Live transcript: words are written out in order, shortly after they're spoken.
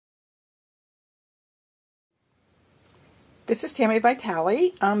This is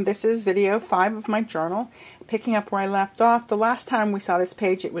TammyVitale. This is video 5 of my journal, picking up where I left off. The last time we saw this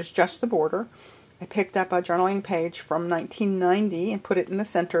page, it was just the border. I picked up a journaling page from 1990 and put it in the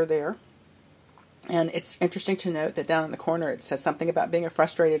center there. And it's interesting to note that down in the corner it says something about being a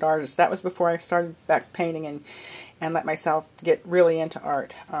frustrated artist. That was before I started back painting and let myself get really into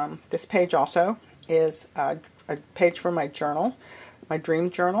art. This page also is a page from my journal, my dream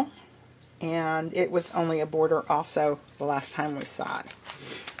journal. And it was only a border also the last time we saw it.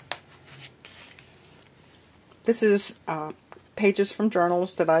 This is pages from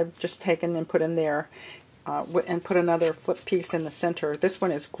journals that I've just taken and put in there and put another flip piece in the center. This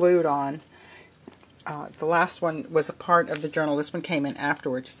one is glued on. The last one was a part of the journal. This one came in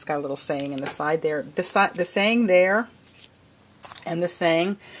afterwards. It's got a little saying in the side there. The saying there and the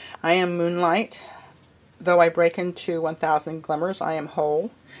saying, I am moonlight, though I break into 1,000 glimmers, I am whole.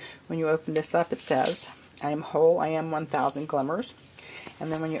 When you open this up, it says, I am whole, I am 1,000 glimmers.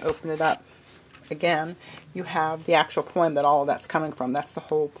 And then when you open it up again, you have the actual poem that all of that's coming from. That's the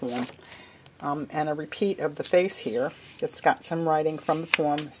whole poem. And a repeat of the face here that's got some writing from the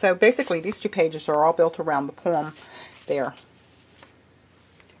poem. So basically, these two pages are all built around the poem there.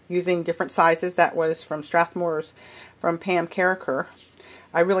 Using different sizes. That was from Strathmore's, from Pam Carricker.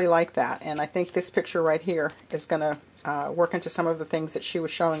 I really like that, and I think this picture right here is going to work into some of the things that she was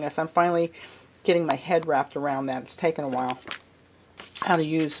showing us. I'm finally getting my head wrapped around that. It's taken a while. How to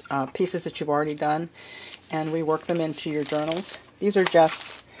use pieces that you've already done and rework them into your journals. These are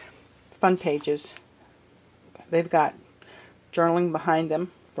just fun pages. They've got journaling behind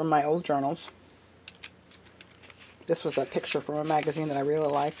them from my old journals. This was a picture from a magazine that I really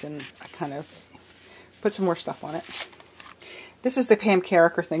liked, and I kind of put some more stuff on it. This is the Pam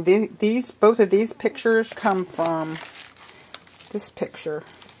Carricker thing. Both of these pictures come from this picture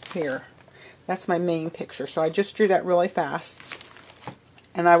here. That's my main picture. So I just drew that really fast.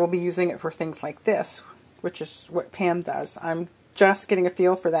 And I will be using it for things like this, which is what Pam does. I'm just getting a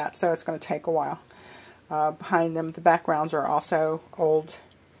feel for that, so it's going to take a while. Behind them, the backgrounds are also old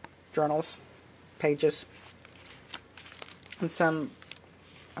journals, pages, and some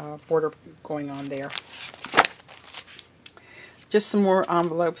border going on there. Just some more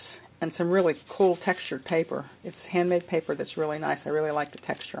envelopes and some really cool textured paper. It's handmade paper that's really nice. I really like the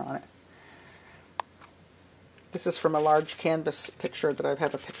texture on it. This is from a large canvas picture that I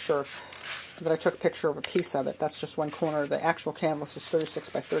have a picture of, that I took a picture of a piece of it. That's just one corner. The actual canvas is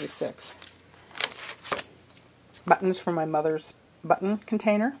 36 by 36. Buttons from my mother's button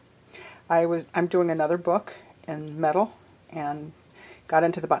container. I'm doing another book in metal and got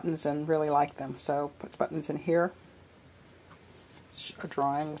into the buttons and really like them. So put the buttons in here. A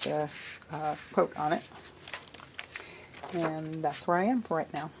drawing with a quote on it. And that's where I am for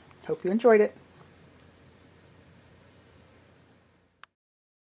right now. Hope you enjoyed it.